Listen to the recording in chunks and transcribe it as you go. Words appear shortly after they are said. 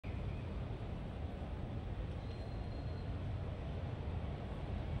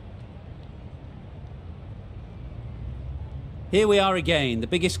Here we are again, the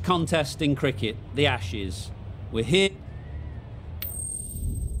biggest contest in cricket, the Ashes. We're here.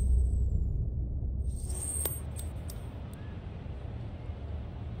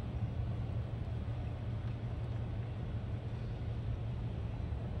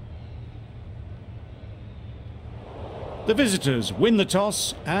 The visitors win the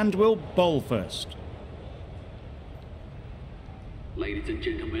toss and will bowl first. Ladies and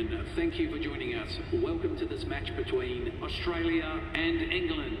gentlemen, thank you for joining us. Welcome to this match between Australia and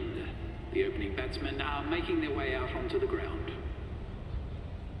England. The opening batsmen are making their way out onto the ground.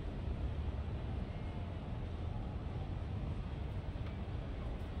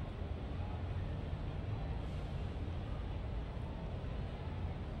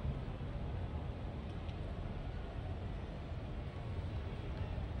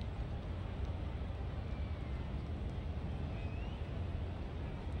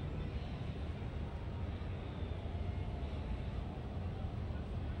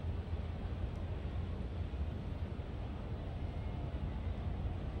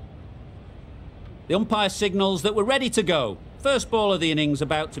 The umpire signals that we're ready to go. First ball of the innings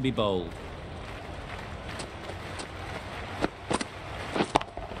about to be bowled.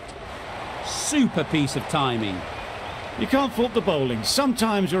 Super piece of timing. You can't fault the bowling.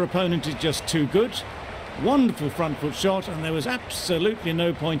 Sometimes your opponent is just too good. Wonderful front foot shot, and there was absolutely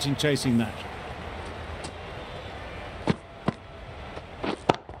no point in chasing that.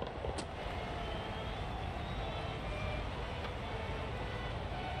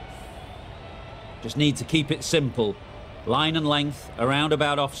 Just need to keep it simple. Line and length, around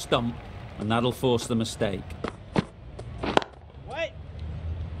about off stump, and that'll force the mistake. Wait.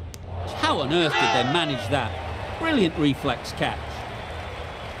 How on earth did they manage that? Brilliant reflex catch.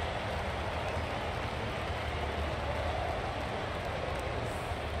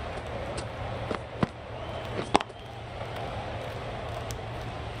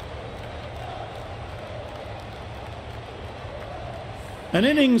 An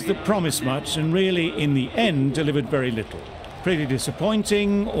innings that promised much and really, in the end, delivered very little. Pretty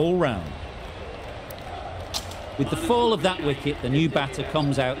disappointing all round. With the fall of that wicket, the new batter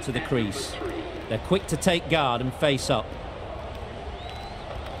comes out to the crease. They're quick to take guard and face up.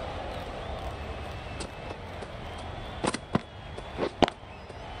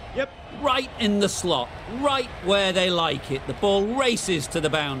 Yep. Right in the slot, right where they like it. The ball races to the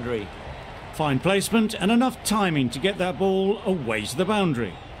boundary. Fine placement and enough timing to get that ball away to the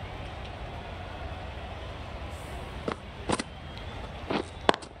boundary.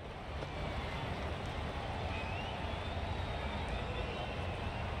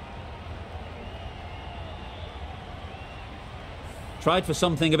 Tried for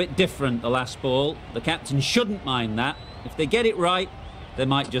something a bit different the last ball. The captain shouldn't mind that. If they get it right, they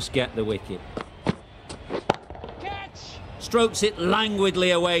might just get the wicket. Strokes it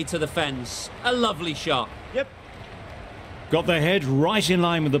languidly away to the fence. A lovely shot. Yep. Got their head right in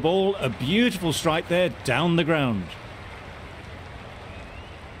line with the ball. A beautiful strike there down the ground.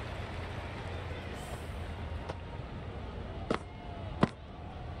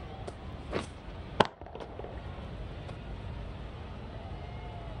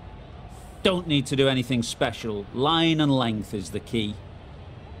 Don't need to do anything special. Line and length is the key.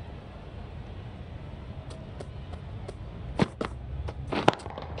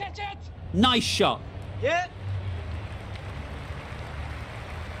 Nice shot. Yeah.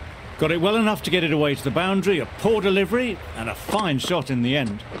 Got it well enough to get it away to the boundary. A poor delivery and a fine shot in the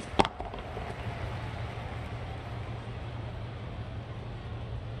end.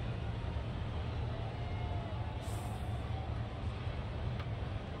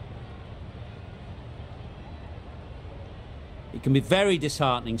 It can be very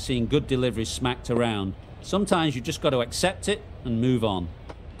disheartening seeing good deliveries smacked around. Sometimes you just got to accept it and move on.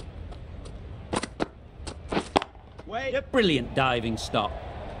 Wait. Brilliant diving stop.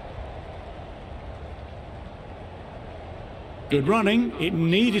 Good running. It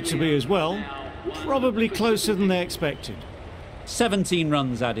needed to be as well. Probably closer than they expected. 17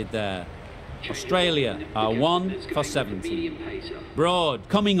 runs added there. Australia are 1 for 17. Broad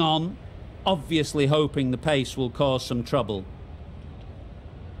coming on, obviously hoping the pace will cause some trouble.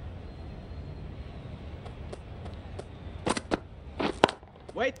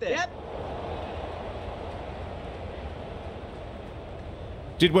 Wait there. Yep.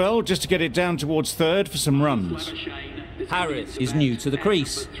 Did well just to get it down towards third for some runs. Harris is new to the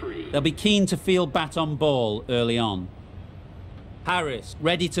crease. They'll be keen to field bat on ball early on. Harris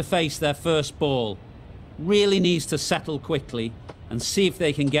ready to face their first ball. Really needs to settle quickly and see if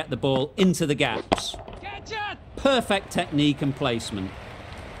they can get the ball into the gaps. Perfect technique and placement.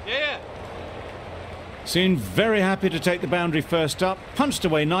 Yeah. Seemed very happy to take the boundary first up, punched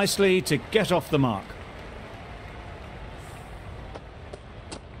away nicely to get off the mark.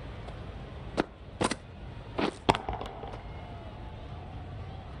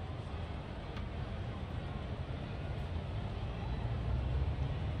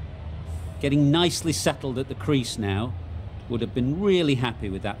 Getting nicely settled at the crease now. Would have been really happy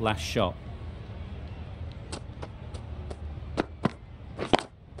with that last shot.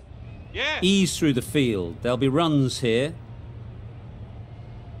 Yeah. Ease through the field. There'll be runs here.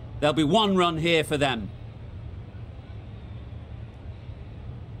 There'll be one run here for them.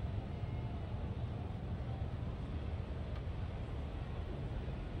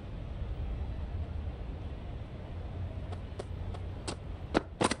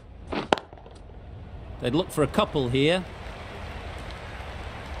 They'd look for a couple here.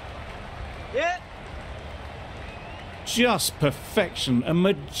 Yeah. Just perfection, a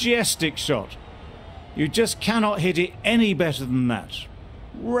majestic shot. You just cannot hit it any better than that.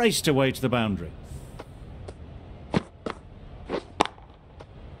 Raced away to the boundary.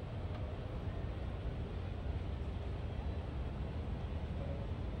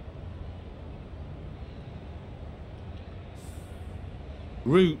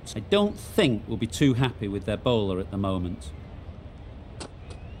 Root, I don't think, will be too happy with their bowler at the moment.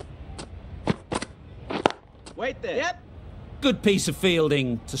 Wait there. Yep. Good piece of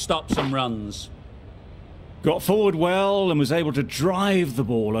fielding to stop some runs. Got forward well and was able to drive the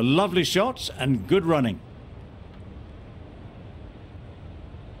ball. A lovely shot and good running.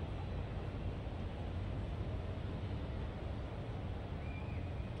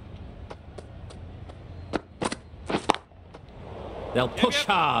 They'll push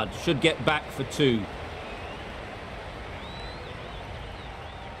hard, should get back for two.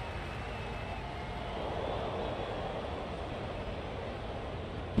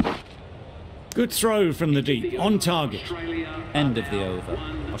 Good throw from the deep, on target. End of the over.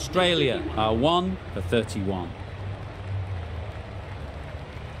 Australia are 1 for 31.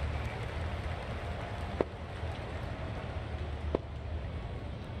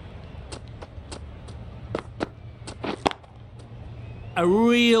 A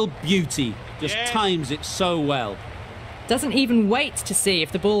real beauty, just times it so well. Doesn't even wait to see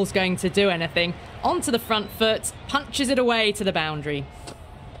if the ball's going to do anything. Onto the front foot, punches it away to the boundary.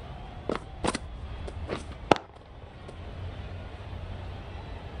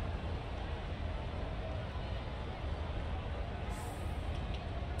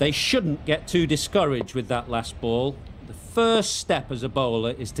 They shouldn't get too discouraged with that last ball. The first step as a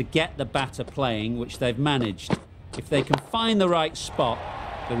bowler is to get the batter playing, which they've managed. If they can find the right spot,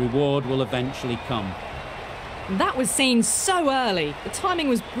 the reward will eventually come. That was seen so early. The timing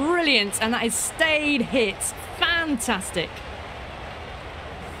was brilliant and that is stayed hit. Fantastic.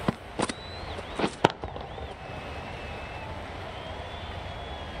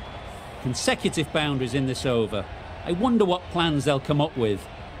 Consecutive boundaries in this over. I wonder what plans they'll come up with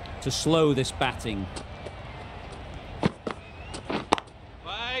to slow this batting.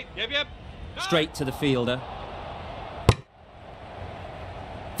 Yep. Straight to the fielder.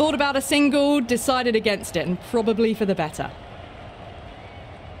 Thought about a single, decided against it, and probably for the better.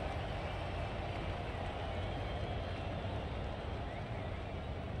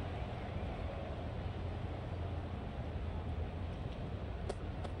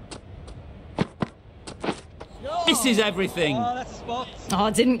 This is everything. Oh, that's a spot. Oh,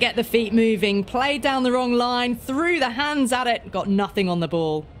 didn't get the feet moving, played down the wrong line, threw the hands at it, got nothing on the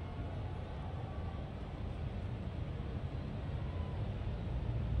ball.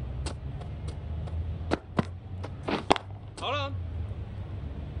 Hold on.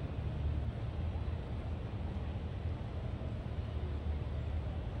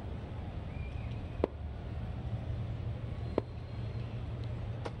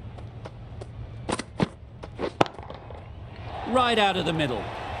 Right out of the middle.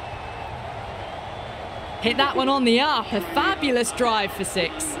 Hit that one on the up, a fabulous drive for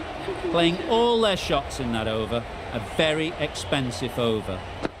 6. Playing all their shots in that over. A very expensive over.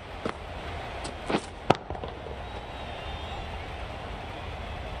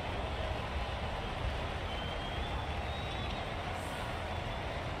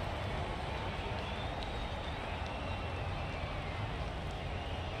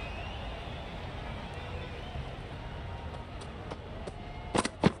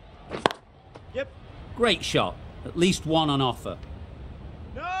 Yep. Great shot. At least one on offer.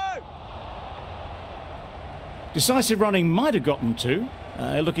 No. Decisive running might have gotten two.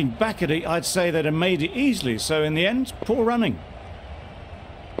 Looking back at it, I'd say they'd have made it easily. So in the end, poor running.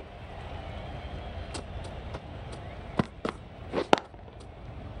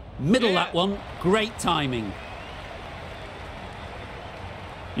 Middle that one, great timing.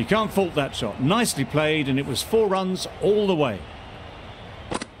 You can't fault that shot. Nicely played, and it was 4 runs all the way.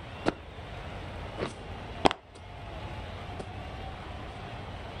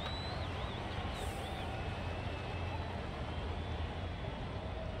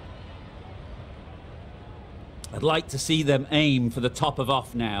 I'd like to see them aim for the top of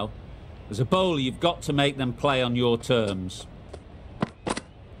off now. As a bowler, you've got to make them play on your terms.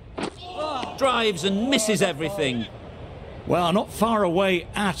 Drives and misses everything. Well, not far away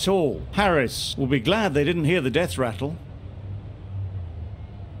at all. Harris will be glad they didn't hear the death rattle.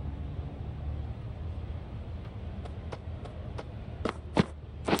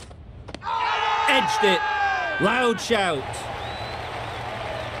 Edged it. Loud shout.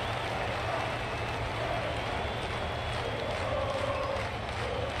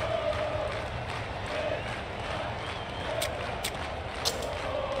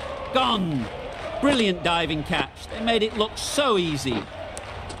 Gone. Brilliant diving catch. They made it look so easy.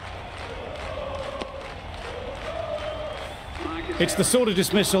 It's the sort of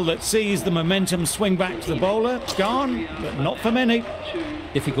dismissal that sees the momentum swing back to the bowler. Gone, but not for many.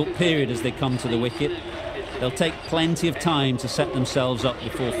 Difficult period as they come to the wicket. They'll take plenty of time to set themselves up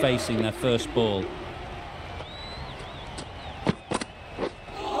before facing their first ball.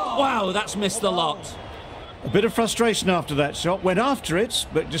 Wow, that's missed the lot. A bit of frustration after that shot. Went after it,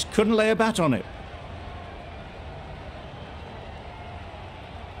 but just couldn't lay a bat on it.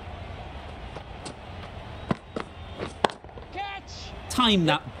 Timed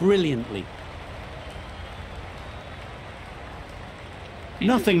that brilliantly.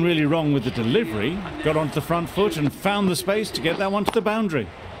 Nothing really wrong with the delivery. Got onto the front foot and found the space to get that one to the boundary.